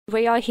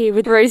We are here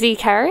with Rosie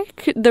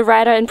Carrick, the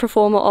writer and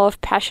performer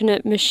of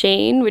Passionate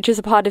Machine, which is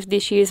a part of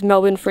this year's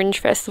Melbourne Fringe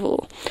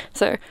Festival.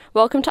 So,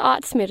 welcome to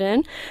Art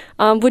Smitten.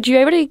 Would you be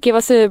able to give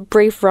us a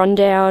brief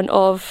rundown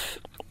of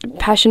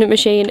Passionate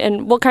Machine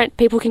and what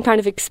people can kind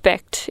of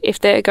expect if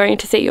they're going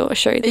to see your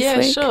show this week?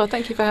 Yeah, sure.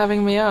 Thank you for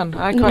having me on.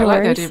 I quite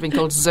like the idea of being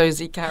called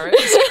Zosie Carrot.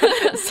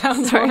 It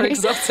sounds more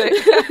exotic.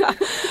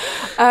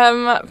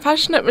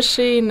 Passionate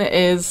Machine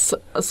is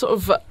sort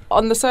of,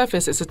 on the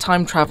surface, it's a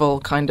time travel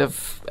kind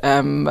of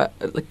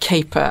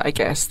caper, I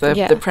guess.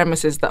 The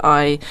premise is that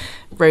I,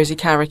 Rosie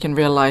Carrick, in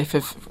real life,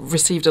 have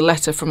received a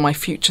letter from my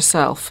future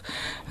self,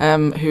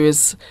 who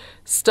is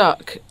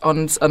stuck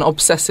on an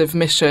obsessive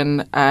mission,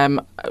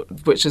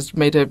 which has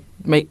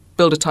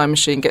build a time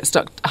machine, get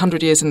stuck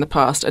 100 years in the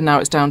past, and now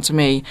it's down to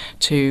me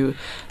to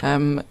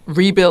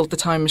rebuild the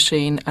time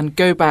machine and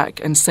go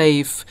back and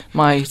save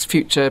my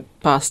future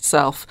past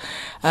self.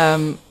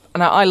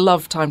 And I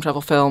love time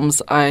travel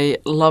films. I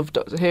love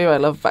Doctor Who. I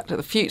love Back to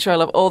the Future. I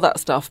love all that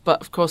stuff.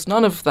 But, of course,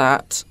 none of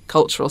that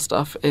cultural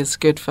stuff is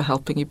good for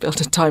helping you build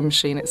a time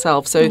machine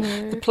itself. So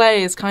the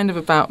play is kind of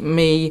about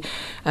me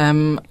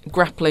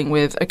grappling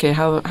with, okay,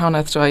 how on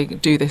earth do I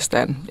do this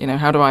then? You know,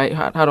 how do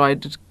I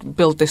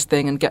build this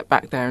thing and get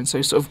back there? And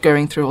so sort of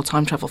going through all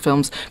time travel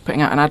films,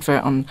 putting out an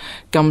advert on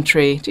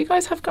Gumtree. Do you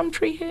guys have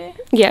Gumtree here?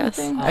 Yes.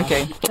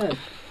 Okay.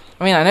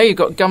 I mean, I know you've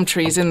got gum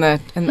trees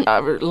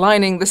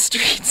lining the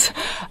streets.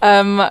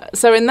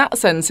 So in that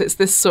sense, it's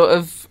this sort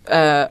of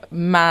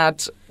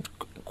mad,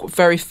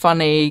 very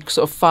funny,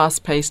 sort of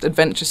fast-paced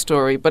adventure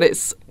story. But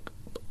it's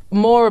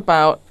more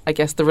about, I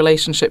guess, the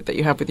relationship that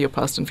you have with your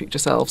past and future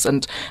selves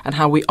and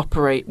how we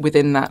operate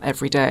within that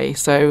every day.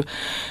 So,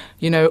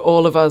 you know,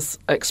 all of us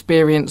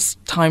experience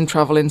time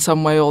travel in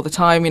some way all the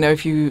time. You know,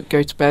 if you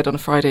go to bed on a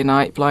Friday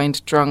night,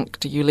 blind, drunk,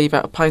 do you leave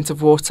out a pint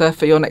of water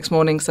for your next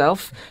morning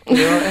self?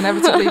 You'll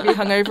inevitably be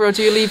hungover, or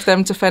do you leave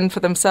them to fend for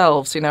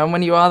themselves? You know, and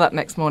when you are that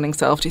next morning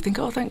self, do you think,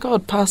 oh, thank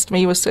God, past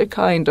me was so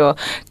kind, or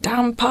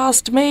damn,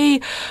 past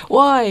me,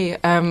 why?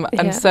 And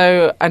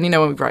you know,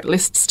 when we write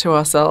lists to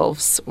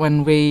ourselves,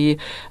 when we,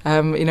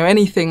 you know,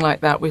 anything like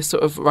that, we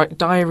sort of write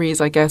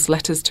diaries, I guess,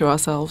 letters to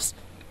ourselves.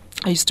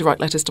 I used to write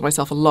letters to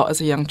myself a lot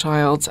as a young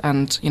child,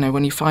 and, you know,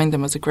 when you find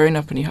them as a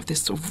grown-up and you have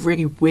this sort of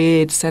really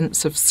weird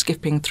sense of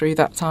skipping through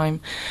that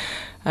time.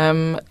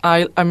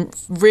 I'm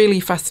really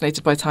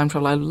fascinated by time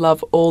travel. I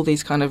love all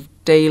these kind of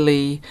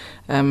daily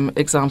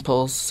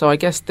examples. So I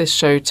guess this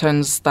show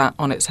turns that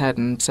on its head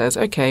and says,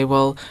 okay,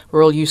 well,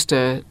 we're all used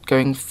to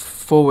going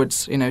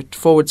forwards, you know,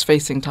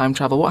 forwards-facing time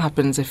travel. What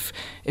happens if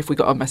we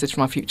got a message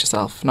from our future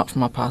self, not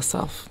from our past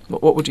self?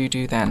 What would you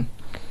do then?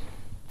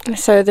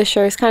 So the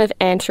show is kind of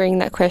answering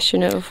that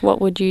question of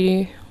what would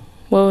you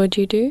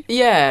do?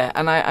 Yeah,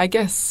 and I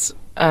guess,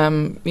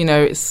 you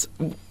know, it's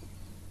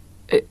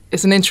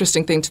an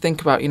interesting thing to think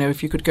about. You know,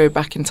 if you could go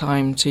back in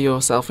time to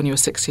yourself when you were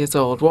 6 years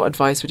old, what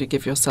advice would you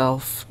give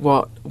yourself?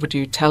 What would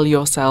you tell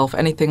yourself?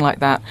 Anything like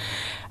that.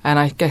 And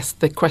I guess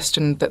the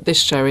question that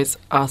this show is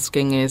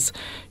asking is,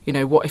 you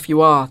know, what if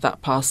you are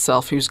that past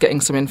self who's getting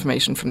some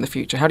information from the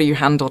future? How do you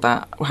handle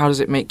that? How does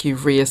it make you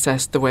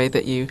reassess the way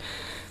that you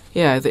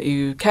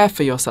care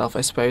for yourself,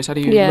 I suppose? How do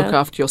you look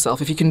after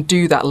yourself? If you can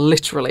do that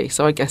literally.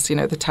 So I guess, you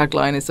know, the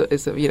tagline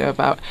is you know,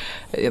 about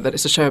that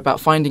it's a show about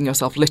finding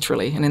yourself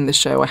literally. And in this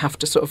show, I have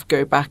to sort of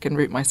go back and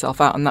root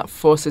myself out. And that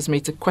forces me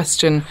to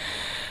question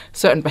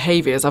certain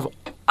behaviours.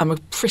 I'm a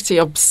pretty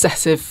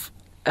obsessive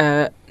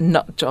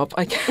nut job,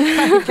 I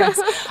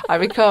guess.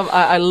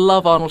 I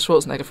love Arnold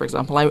Schwarzenegger, for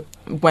example. I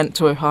went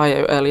to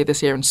Ohio earlier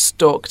this year and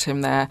stalked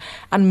him there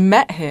and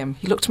met him.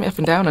 He looked me up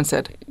and down and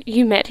said,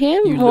 "You met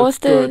him? You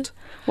look good."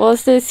 What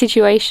was the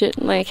situation?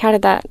 Like, how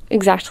did that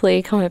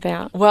exactly come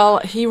about? Well,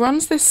 he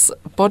runs this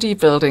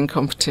bodybuilding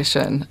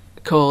competition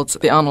called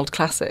the Arnold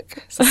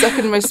Classic. It's the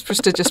second most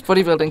prestigious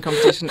bodybuilding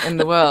competition in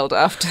the world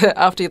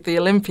after the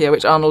Olympia,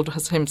 which Arnold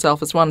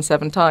himself has won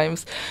 7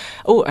 times.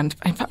 Oh, and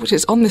in fact, which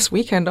is on this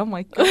weekend. Oh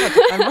my God,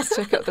 I must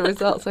check out the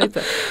results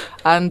later.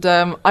 And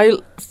I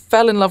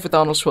fell in love with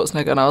Arnold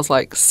Schwarzenegger when I was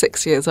like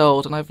 6 years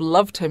old, and I've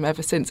loved him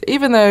ever since,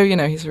 even though, you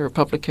know, he's a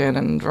Republican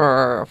and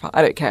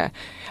I don't care.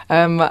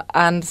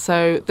 And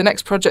so the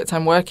next project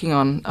I'm working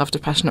on after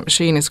Passionate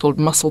Machine is called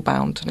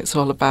Musclebound, and it's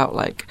all about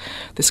like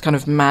this kind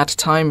of mad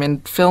time in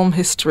film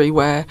history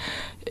where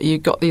you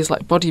got these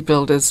like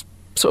bodybuilders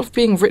sort of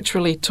being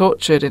ritually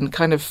tortured in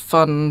kind of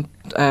fun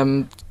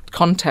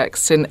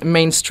contexts in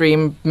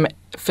mainstream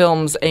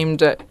films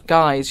aimed at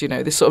guys, you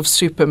know, this sort of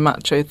super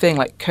macho thing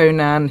like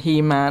Conan,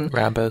 He-Man.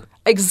 Rambo.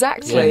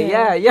 Exactly,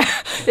 yeah.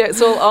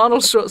 It's all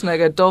Arnold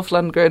Schwarzenegger, Dolph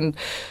Lundgren,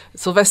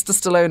 Sylvester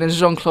Stallone and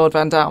Jean-Claude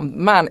Van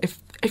Damme. Man,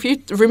 if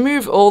you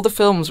remove all the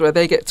films where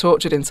they get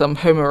tortured in some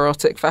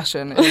homoerotic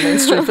fashion in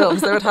mainstream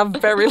films, they would have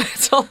very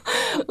little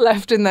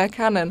left in their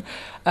canon.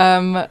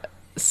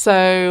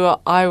 So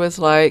I was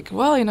like,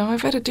 well, I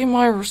better do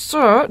my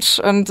research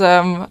and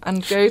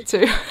go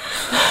to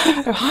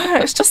Ohio.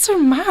 It's just so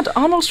mad.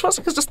 Arnold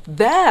Schwarzenegger's just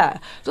there,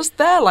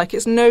 like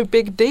it's no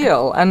big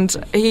deal. And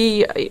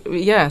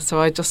so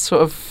I just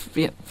sort of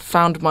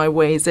found my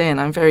ways in.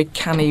 I'm a very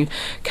canny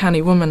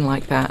woman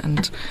like that,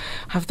 and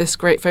have this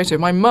great photo.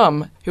 My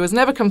mum, who has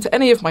never come to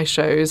any of my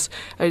shows,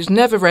 who's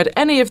never read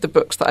any of the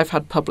books that I've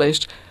had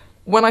published,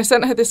 when I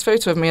sent her this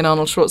photo of me and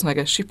Arnold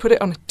Schwarzenegger, she put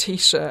it on a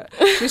T-shirt.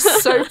 She's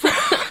so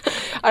proud.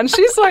 And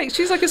she's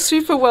like a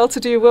super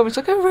well-to-do woman. She's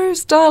like, oh,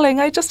 Rose, darling,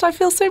 I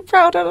feel so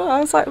proud of her. I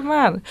was like,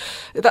 man,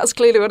 that's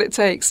clearly what it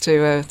takes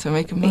to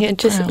make a mother proud.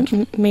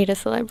 Just meet a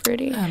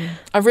celebrity.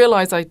 I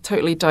realise I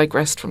totally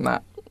digressed from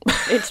that.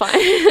 It's fine.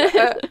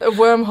 a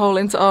wormhole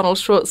into Arnold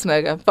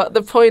Schwarzenegger. But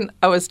the point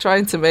I was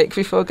trying to make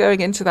before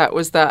going into that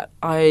was that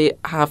I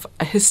have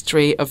a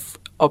history of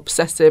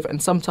obsessive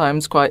and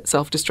sometimes quite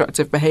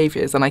self-destructive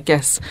behaviours, and I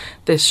guess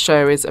this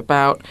show is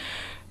about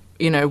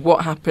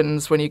what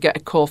happens when you get a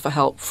call for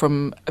help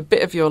from a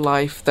bit of your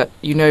life that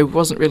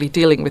wasn't really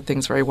dealing with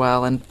things very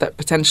well, and that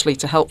potentially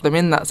to help them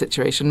in that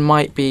situation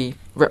might be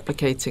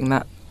replicating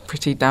that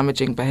pretty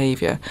damaging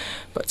behaviour,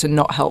 but to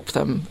not help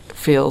them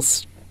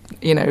feels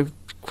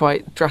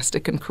quite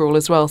drastic and cruel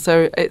as well.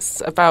 So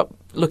it's about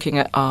looking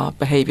at our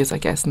behaviours, I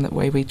guess, and the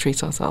way we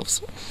treat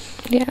ourselves.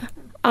 Yeah.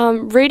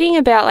 Reading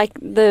about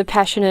the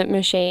Passionate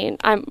Machine,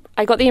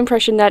 I got the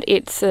impression that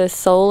it's a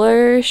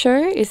solo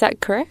show. Is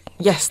that correct?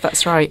 Yes,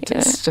 that's right. Yeah.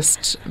 It's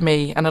just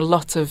me and a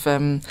lot of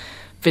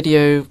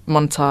video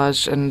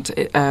montage and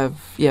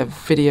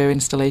video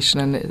installation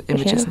and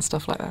images and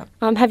stuff like that.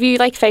 Have you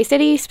faced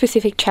any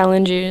specific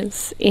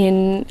challenges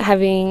in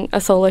having a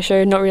solo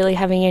show, not really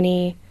having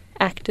any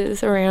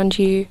actors around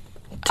you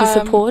to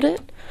support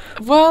it?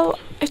 Well,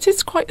 it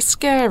is quite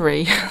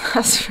scary,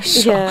 that's for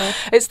sure. Yeah.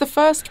 It's the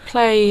first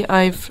play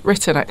I've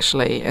written,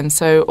 actually, and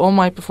so all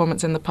my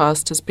performance in the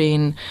past has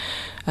been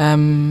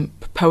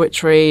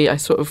poetry. I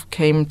sort of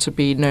came to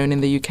be known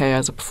in the UK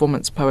as a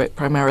performance poet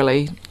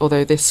primarily,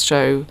 although this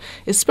show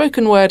is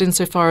spoken word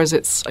insofar as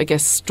it's, I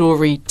guess,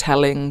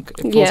 storytelling.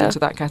 It falls into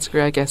that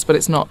category, I guess, but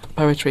it's not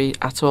poetry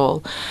at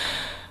all.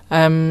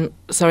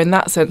 So in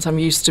that sense, I'm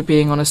used to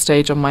being on a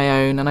stage on my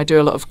own, and I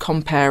do a lot of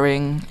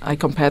comparing. I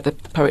compare the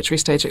poetry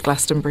stage at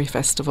Glastonbury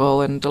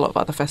Festival and a lot of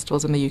other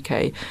festivals in the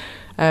UK.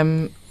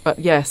 But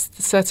yes,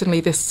 certainly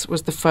this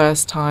was the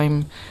first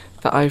time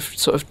that I've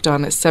sort of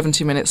done. It's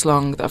 70 minutes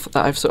long that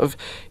I've sort of,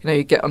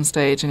 you get on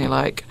stage and you're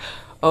like,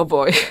 oh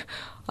boy,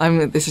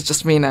 this is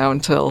just me now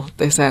until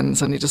this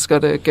ends, and you just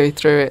got to go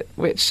through it,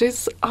 which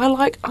is, I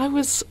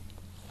was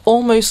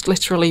almost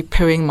literally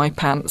pooing my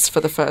pants for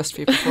the first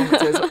few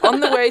performances. On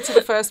the way to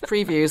the first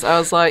previews, it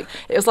was like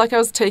I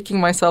was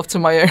taking myself to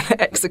my own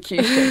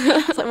execution.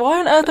 I was like, why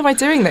on earth am I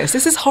doing this?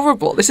 This is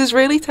horrible. This is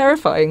really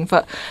terrifying.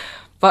 But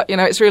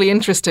it's really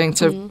interesting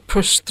to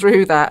push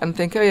through that and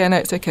think, oh yeah, no,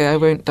 it's okay, I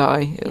won't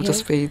die. It'll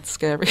just be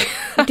scary.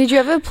 Did you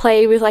ever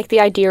play with the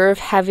idea of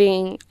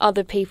having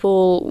other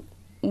people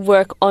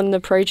work on the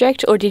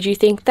project, or did you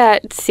think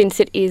that since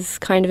it is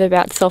kind of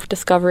about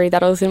self-discovery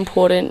that it was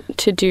important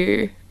to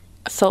do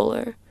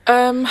solo?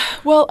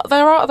 Well,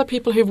 there are other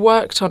people who've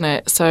worked on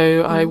it.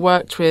 So I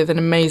worked with an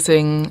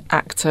amazing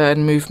actor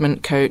and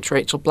movement coach,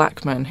 Rachel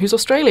Blackman, who's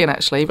Australian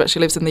actually, but she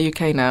lives in the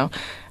UK now,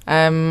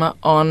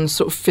 on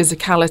sort of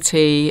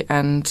physicality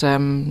and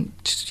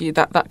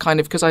that kind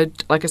of, because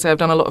like I say, I've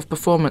done a lot of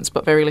performance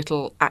but very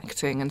little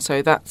acting, and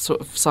so that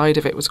sort of side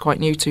of it was quite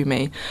new to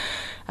me.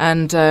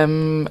 And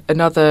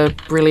another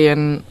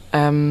brilliant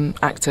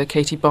actor,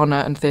 Katie Bonner,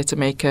 and theatre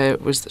maker,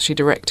 she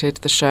directed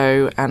the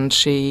show, and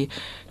she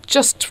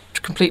just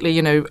completely,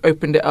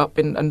 opened it up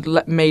and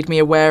made me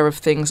aware of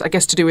things, I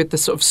guess, to do with the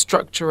sort of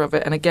structure of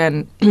it. And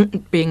again,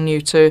 being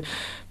new to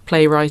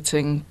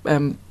playwriting,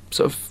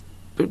 sort of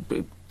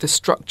the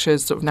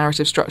structures, sort of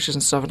narrative structures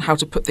and stuff, and how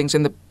to put things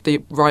in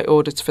the right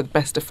order for the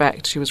best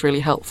effect, she was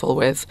really helpful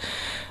with.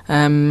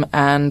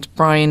 And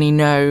Bryony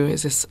No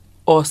is this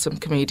awesome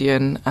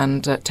comedian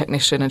and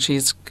technician, and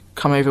she's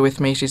come over with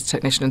me. She's a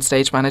technician and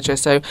stage manager.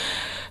 So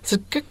it's a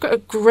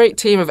great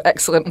team of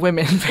excellent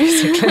women,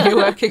 basically,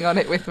 working on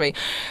it with me.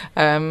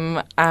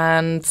 And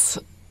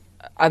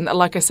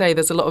like I say,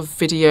 there's a lot of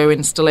video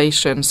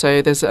installation.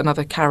 So there's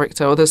another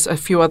character, or there's a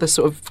few other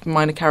sort of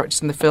minor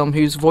characters in the film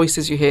whose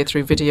voices you hear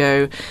through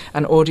video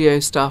and audio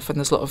stuff. And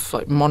there's a lot of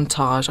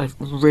montage. I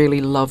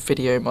really love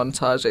video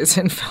montages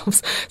in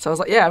films. So I was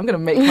like, yeah, I'm going to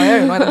make my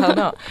own. Why the hell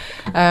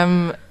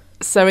not?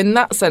 So in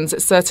that sense,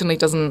 it certainly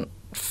doesn't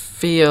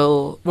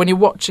feel, when you're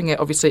watching it,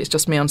 obviously it's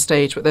just me on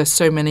stage, but there's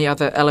so many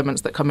other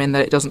elements that come in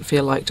that it doesn't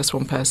feel like just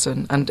one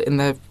person. And in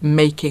the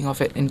making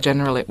of it in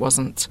general, it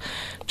wasn't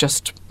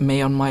just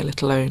me on my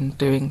little own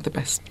doing the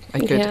best I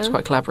could. It was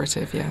quite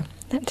collaborative, yeah.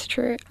 That's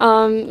true.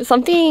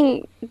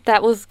 Something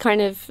that was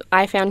kind of,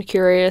 I found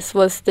curious,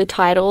 was the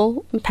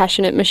title,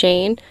 Passionate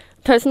Machine.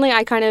 Personally,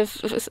 I kind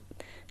of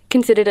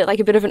considered it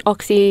a bit of an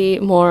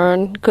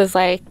oxymoron, because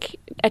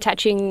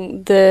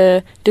attaching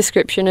the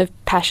description of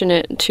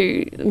passionate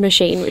to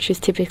machine, which is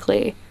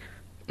typically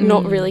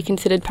not really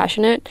considered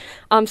passionate.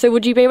 So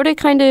would you be able to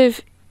kind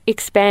of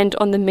expand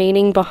on the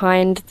meaning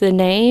behind the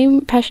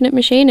name Passionate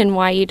Machine and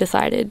why you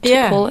decided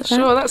to call it that? Yeah,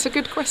 sure. That's a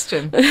good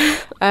question. So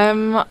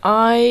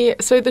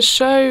the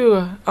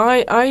show,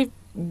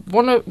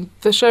 one of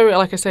the show,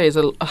 like I say, has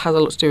a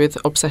lot to do with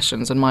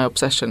obsessions and my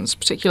obsessions,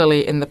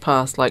 particularly in the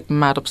past, like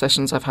mad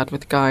obsessions I've had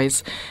with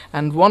guys.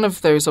 And one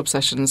of those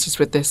obsessions is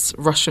with this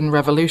Russian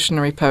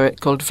revolutionary poet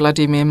called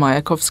Vladimir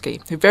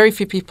Mayakovsky, who very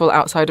few people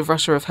outside of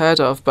Russia have heard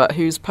of, but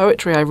whose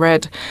poetry I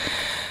read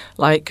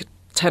like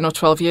 10 or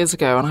 12 years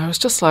ago, and I was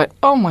just like,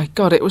 oh my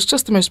God, it was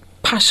just the most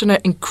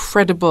passionate,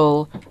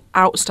 incredible,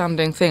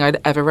 outstanding thing I'd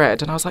ever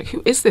read. And I was like,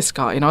 who is this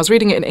guy? And I was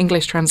reading it in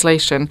English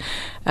translation,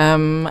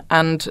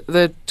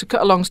 to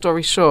cut a long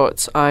story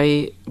short,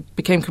 I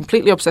became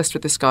completely obsessed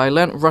with this guy,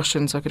 learnt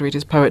Russian so I could read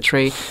his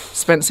poetry,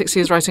 spent 6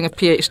 years writing a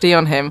PhD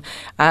on him,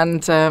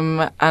 and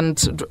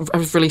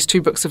I've released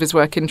 2 books of his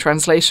work in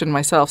translation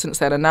myself since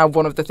then, and now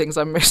one of the things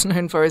I'm most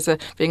known for is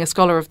being a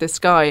scholar of this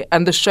guy.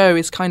 And the show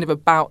is kind of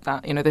about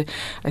that.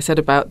 I said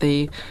about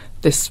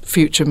this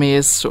future me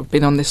has sort of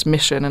been on this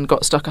mission and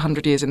got stuck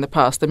 100 years in the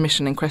past. The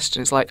mission in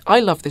question is like, I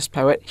love this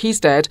poet. He's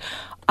dead.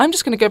 I'm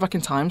just going to go back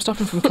in time, stop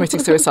him from committing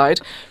suicide,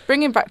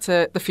 bring him back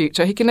to the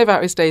future. He can live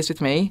out his days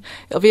with me.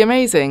 It'll be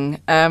amazing.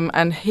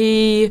 And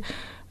he,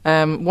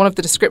 one of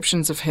the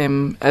descriptions of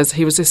him as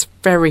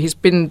he's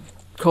been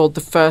called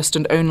the first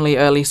and only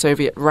early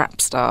Soviet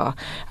rap star,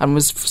 and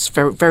was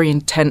very, very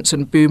intense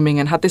and booming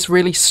and had this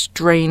really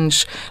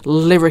strange,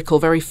 lyrical,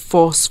 very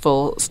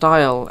forceful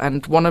style.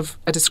 And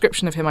a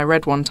description of him I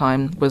read one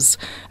time was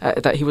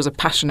that he was a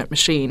passionate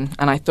machine.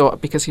 And I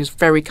thought, because he was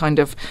very kind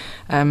of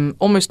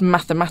almost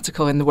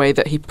mathematical in the way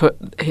that he put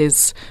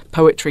his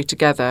poetry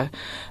together,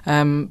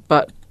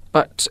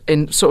 but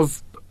in sort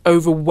of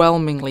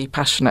overwhelmingly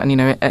passionate. And,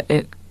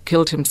 it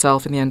killed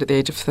himself in the end at the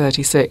age of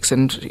 36,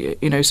 and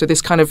so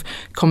this kind of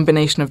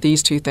combination of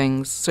these two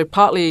things. So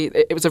partly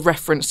it was a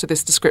reference to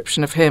this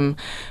description of him,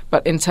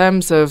 but in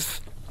terms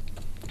of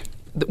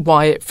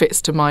why it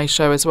fits to my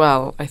show as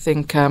well, I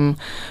think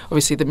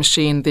obviously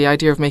the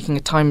idea of making a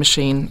time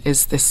machine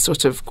is this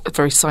sort of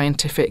very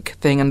scientific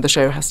thing, and the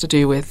show has to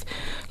do with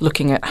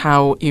looking at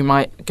how you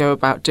might go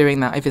about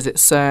doing that. I visit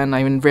CERN.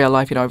 In real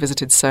life, I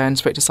visited CERN,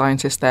 spoke to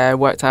scientists there,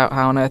 worked out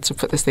how on earth to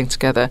put this thing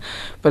together,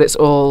 but it's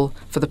all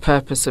for the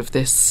purpose of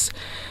this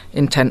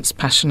intense,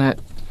 passionate,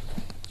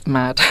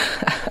 mad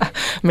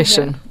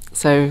mission. Yeah.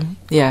 So,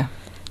 yeah.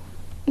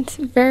 It's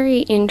very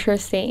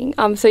interesting.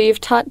 So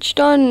you've touched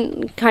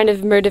on kind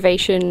of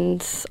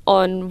motivations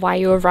on why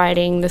you were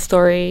writing the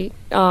story,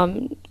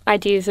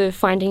 ideas of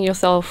finding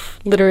yourself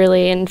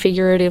literally and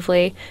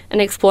figuratively,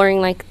 and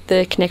exploring like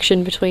the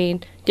connection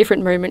between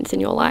different moments in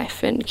your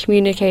life and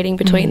communicating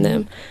between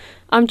them.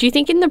 Do you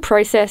think in the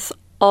process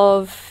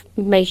of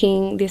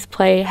making this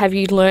play, have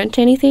you learnt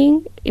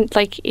anything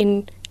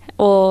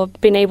or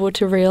been able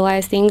to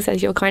realise things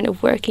as you're kind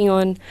of working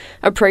on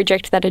a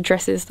project that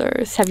addresses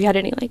those? Have you had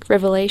any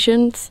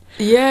revelations?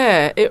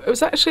 Yeah, it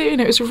was actually,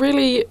 it was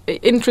really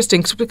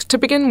interesting. To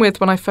begin with,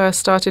 when I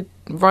first started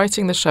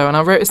writing the show, and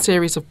I wrote a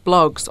series of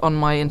blogs on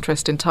my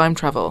interest in time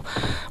travel,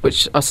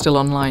 which are still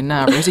online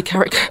now, Rosie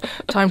Carrick,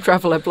 Time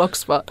Traveller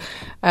Blogspot.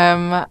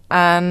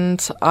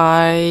 And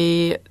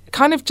I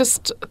kind of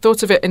just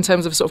thought of it in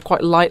terms of sort of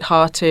quite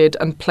light-hearted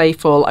and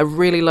playful. I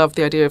really loved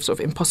the idea of sort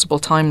of impossible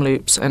time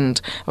loops, and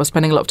I was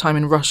spending a lot of time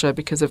in Russia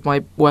because of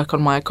my work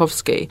on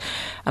Mayakovsky.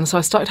 And so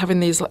I started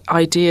having these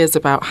ideas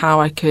about how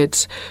I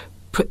could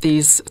put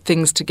these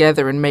things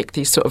together and make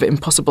these sort of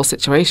impossible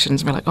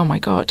situations and be like, oh my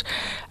God.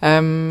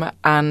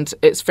 And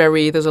it's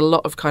there's a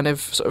lot of kind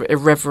of sort of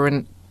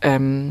irreverent,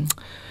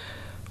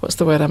 what's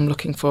the word I'm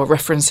looking for,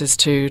 references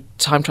to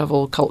time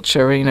travel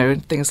culture,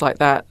 things like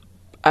that.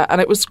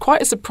 And it was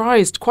quite a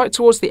surprise, quite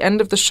towards the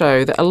end of the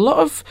show, that a lot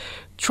of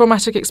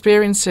traumatic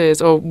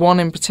experiences, or one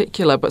in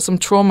particular, but some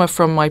trauma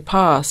from my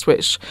past,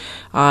 which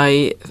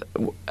I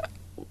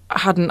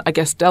hadn't, I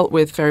guess, dealt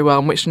with very well,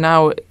 and which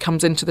now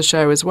comes into the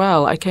show as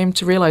well. I came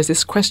to realise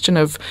this question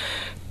of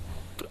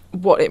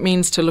what it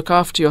means to look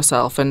after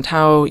yourself, and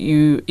how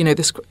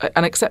this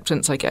an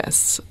acceptance, I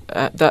guess,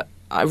 that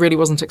I really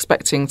wasn't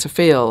expecting to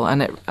feel.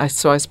 And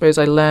so I suppose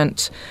I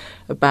learnt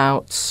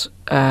about,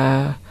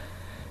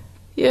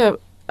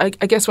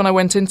 I guess when I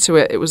went into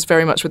it, it was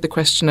very much with the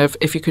question of,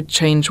 if you could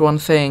change one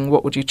thing,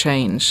 what would you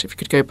change? If you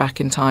could go back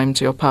in time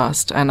to your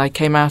past. And I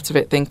came out of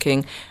it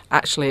thinking,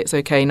 actually, it's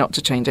okay not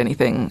to change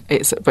anything.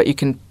 But you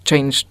can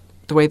change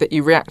the way that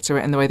you react to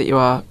it and the way that you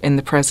are in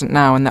the present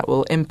now, and that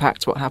will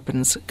impact what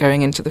happens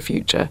going into the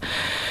future.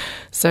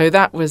 So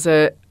that was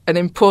an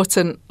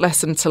important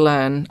lesson to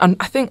learn. And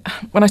I think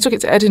when I took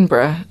it to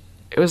Edinburgh,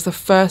 it was the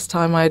first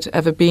time I'd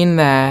ever been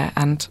there,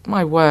 and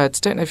my words,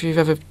 don't know if you've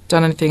ever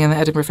done anything in the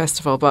Edinburgh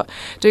Festival, but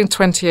doing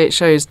 28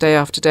 shows day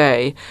after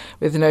day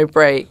with no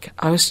break,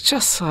 I was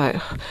just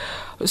like,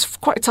 was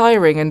quite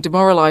tiring and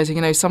demoralising.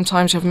 You know,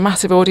 sometimes you have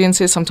massive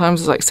audiences, sometimes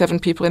there's like 7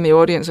 people in the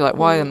audience. You're like,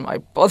 why am I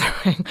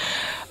bothering?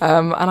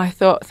 And I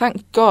thought,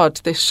 thank God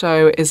this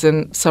show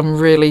isn't some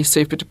really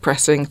super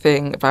depressing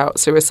thing about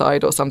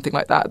suicide or something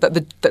like that.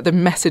 That the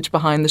message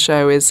behind the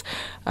show is,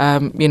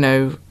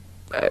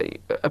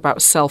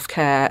 about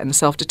self-care and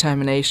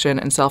self-determination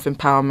and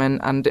self-empowerment,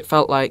 and it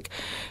felt like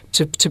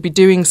to be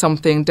doing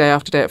something day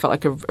after day, it felt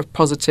like a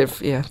positive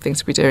thing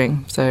to be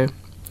doing. So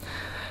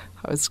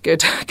that was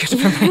good for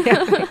me,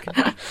 I think.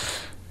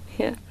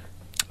 Yeah.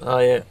 Oh,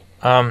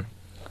 yeah.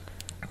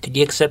 Did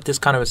you accept this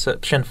kind of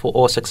reception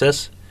or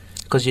success?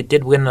 Because you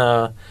did win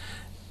the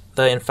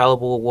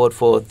Infallible Award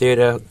for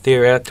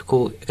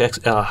theatrical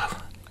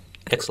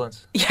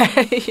excellence.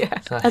 Yeah.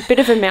 A bit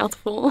of a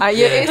mouthful.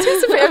 It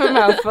is a bit of a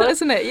mouthful,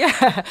 isn't it?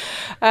 Yeah.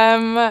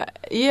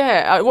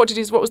 What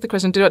was the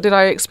question? Did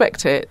I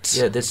expect it?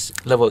 Yeah, this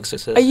level of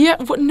success.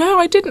 No,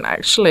 I didn't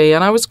actually,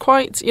 and I was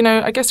quite.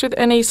 I guess with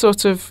any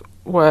sort of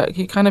work,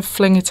 you kind of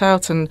fling it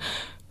out, and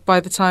by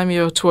the time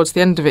you're towards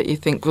the end of it, you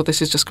think, well,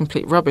 this is just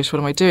complete rubbish. What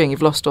am I doing?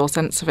 You've lost all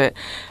sense of it.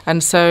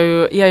 And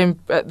so,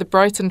 at the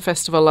Brighton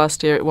Festival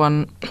last year, it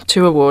won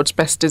 2 awards,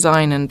 Best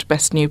Design and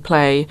Best New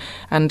Play.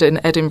 And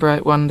in Edinburgh,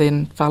 it won the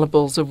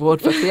Infallibles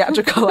Award for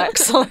Theatrical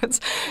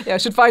Excellence. I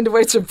should find a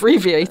way to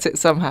abbreviate it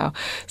somehow.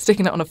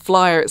 Sticking it on a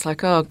flyer, it's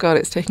like, oh, God,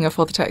 it's taking off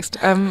all the text.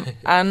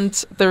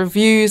 And the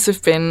reviews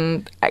have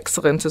been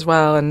excellent as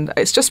well. And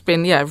it's just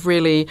been,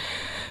 really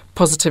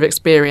positive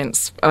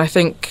experience. And I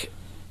think...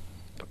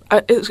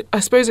 I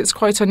suppose it's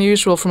quite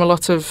unusual from a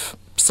lot of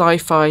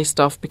sci-fi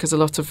stuff, because a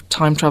lot of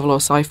time travel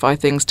or sci-fi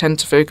things tend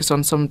to focus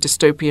on some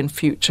dystopian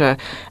future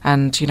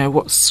and,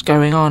 what's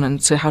going on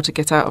and how to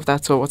get out of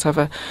that or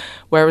whatever.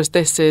 Whereas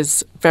this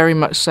is very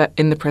much set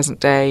in the present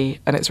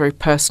day, and it's a very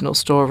personal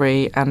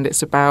story, and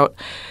it's about,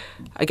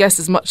 I guess,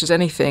 as much as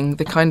anything,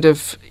 the kind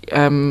of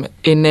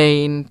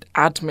inane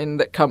admin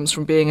that comes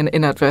from being an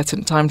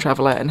inadvertent time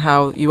traveller and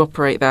how you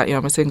operate that.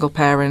 I'm a single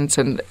parent,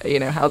 and,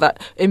 how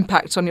that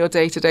impacts on your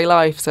day-to-day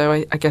life. So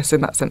I guess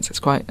in that sense it's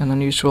quite an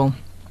unusual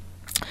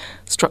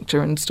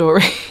structure and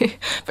story.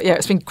 But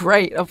it's been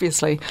great,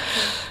 obviously.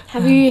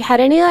 Have you had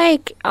any,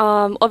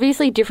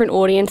 obviously different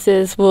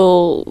audiences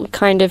will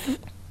kind of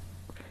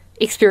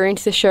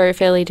experience the show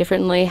fairly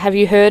differently. Have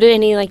you heard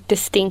any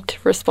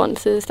distinct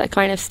responses that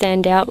kind of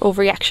stand out, or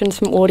reactions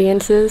from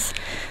audiences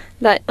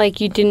that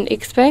you didn't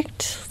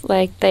expect?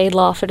 They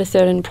laugh at a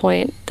certain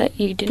point that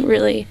you didn't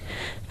really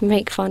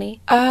make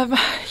funny?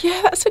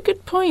 That's a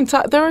good point.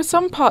 There are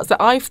some parts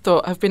that I've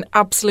thought have been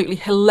absolutely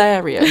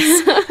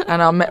hilarious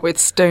and are met with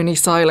stony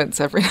silence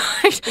every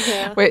night,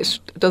 which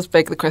does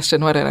beg the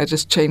question, why don't I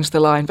just change the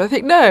line? But I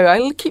think, no,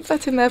 I'll keep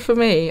that in there for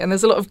me. And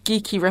there's a lot of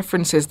geeky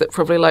references that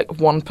probably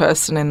one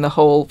person in the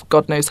whole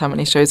God knows how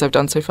many shows I've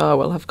done so far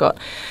will have got.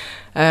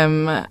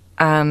 And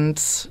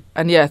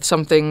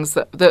some things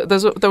that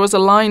there was a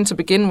line to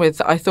begin with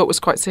that I thought was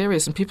quite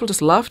serious, and people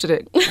just laughed at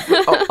it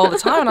all the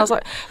time. And I was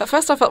like, at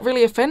first I felt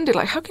really offended,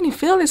 how can you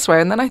feel this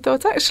way? And then I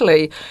thought,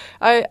 actually,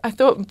 I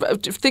thought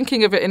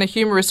thinking of it in a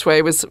humorous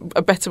way was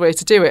a better way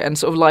to do it, and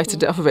sort of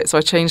lightened it up a bit. So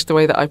I changed the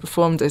way that I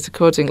performed it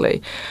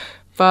accordingly.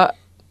 But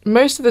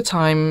most of the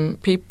time,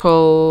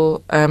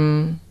 people.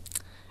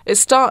 It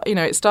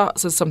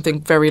starts as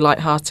something very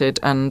lighthearted,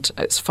 and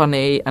it's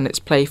funny and it's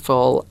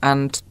playful,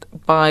 and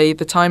by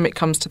the time it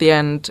comes to the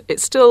end,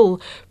 it's still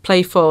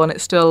playful and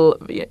it's still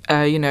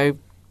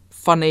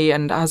funny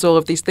and has all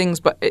of these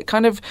things. But it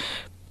kind of,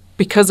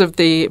 because of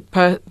the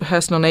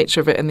personal nature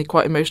of it and the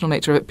quite emotional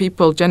nature of it,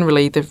 people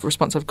generally, the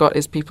response I've got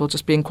is people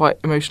just being quite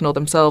emotional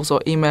themselves,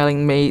 or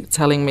emailing me,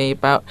 telling me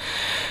about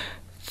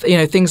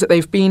things that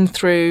they've been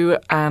through,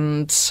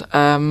 and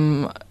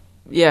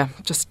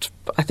just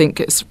I think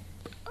it's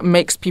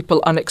makes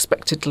people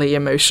unexpectedly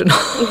emotional.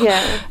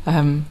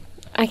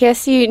 I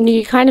guess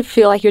you kind of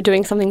feel like you're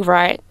doing something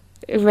right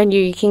when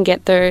you can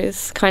get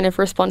those kind of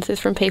responses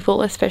from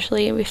people,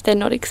 especially if they're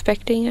not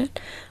expecting it.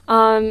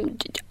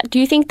 Do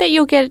you think that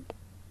you'll get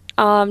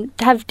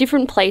have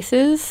different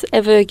places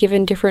ever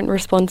given different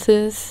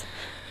responses?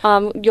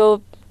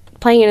 You're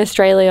playing in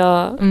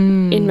Australia,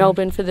 in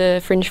Melbourne for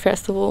the Fringe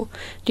Festival.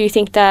 Do you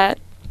think that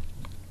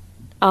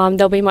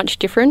there'll be much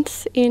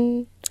difference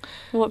in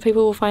what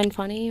people will find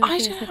funny? I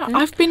don't know.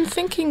 I've been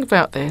thinking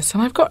about this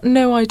and I've got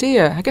no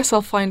idea. I guess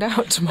I'll find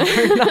out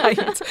tomorrow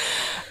night.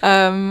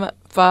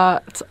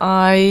 But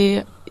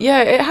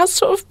it has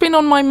sort of been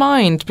on my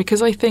mind,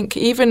 because I think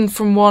even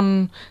from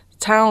one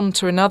town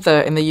to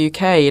another in the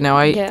UK,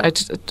 I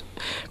just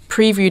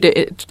previewed it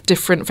at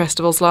different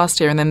festivals last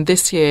year, and then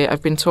this year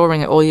I've been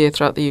touring it all year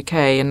throughout the UK,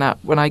 and that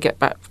when I get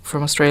back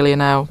from Australia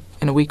now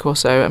in a week or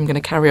so, I'm going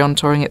to carry on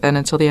touring it then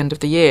until the end of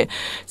the year.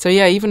 So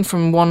even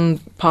from one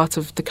part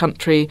of the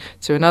country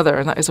to another,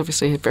 and that is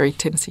obviously a very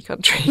tinsy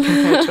country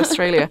compared to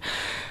Australia,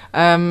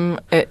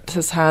 It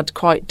has had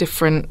quite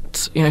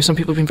different, some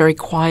people have been very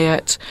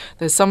quiet.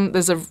 There's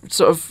a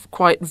sort of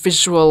quite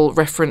visual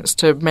reference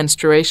to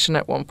menstruation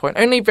at one point,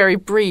 only very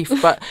brief,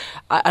 but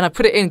I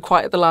put it in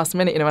quite at the last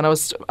minute. When I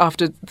was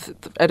after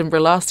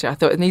Edinburgh last year, I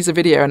thought it needs a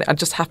video, and I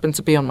just happened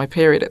to be on my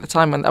period at the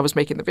time when I was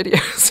making the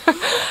videos.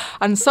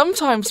 And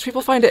sometimes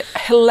people find it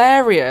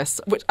hilarious,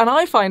 and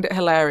I find it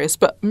hilarious,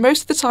 but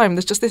most of the time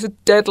there's just this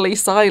deadly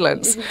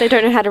silence. They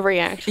don't know how to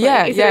react.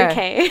 Is it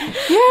okay?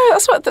 Yeah,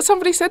 that's what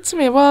somebody said to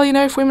me. Well,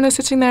 if women are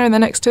sitting there and they're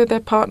next to their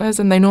partners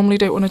and they normally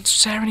don't want to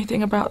share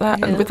anything about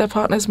that and with their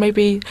partners,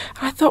 maybe. And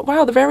I thought,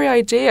 wow, the very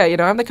idea.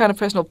 I'm the kind of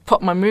person who'll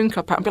pop my moon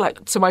cup out and be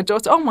like to my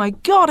daughter, "Oh my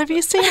God, have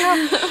you seen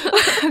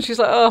that?" And she's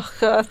like, "Oh,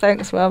 God,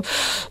 thanks, Mum."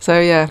 So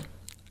yeah,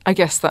 I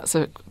guess that's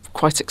a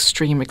quite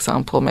extreme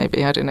example,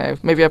 maybe. I don't know.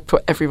 Maybe I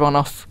put everyone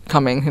off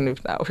coming who knew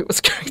that it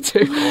was going to.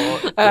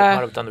 Or it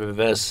might have done the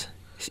reverse.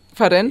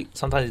 Pardon?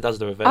 Sometimes it does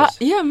the reverse.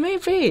 Yeah,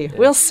 maybe. Yeah.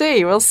 We'll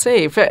see.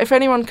 If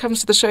anyone comes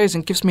to the shows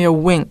and gives me a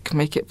wink,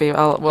 make it be,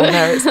 well,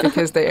 no, it's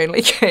because they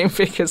only came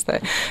because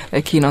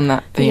they're keen on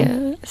that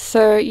theme. Yeah.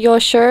 So your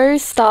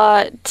shows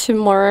start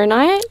tomorrow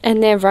night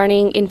and they're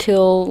running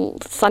until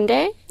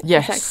Sunday.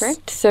 Yes. Is that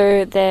correct?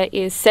 So there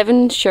is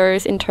 7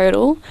 shows in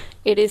total.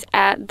 It is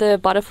at the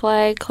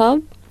Butterfly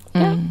Club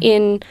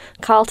in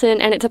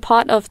Carlton, and it's a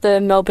part of the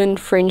Melbourne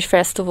Fringe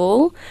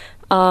Festival.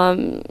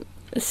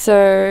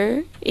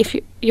 So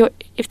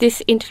if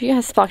this interview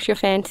has sparked your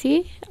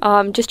fancy,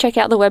 just check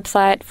out the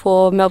website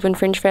for Melbourne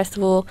Fringe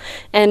Festival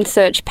and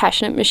search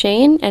Passionate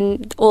Machine,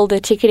 and all the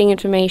ticketing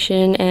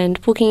information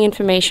and booking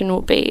information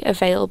will be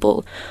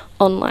available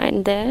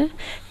online there.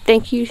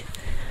 Thank you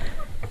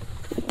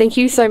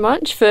so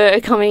much for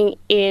coming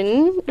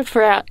in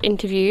for our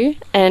interview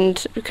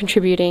and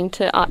contributing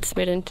to Art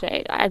Smitten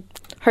today. I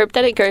hope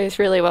that it goes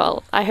really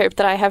well. I hope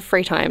that I have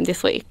free time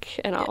this week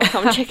and I'll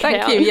come check it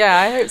out. Thank you. Yeah,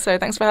 I hope so.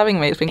 Thanks for having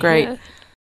me. It's been great. Yeah.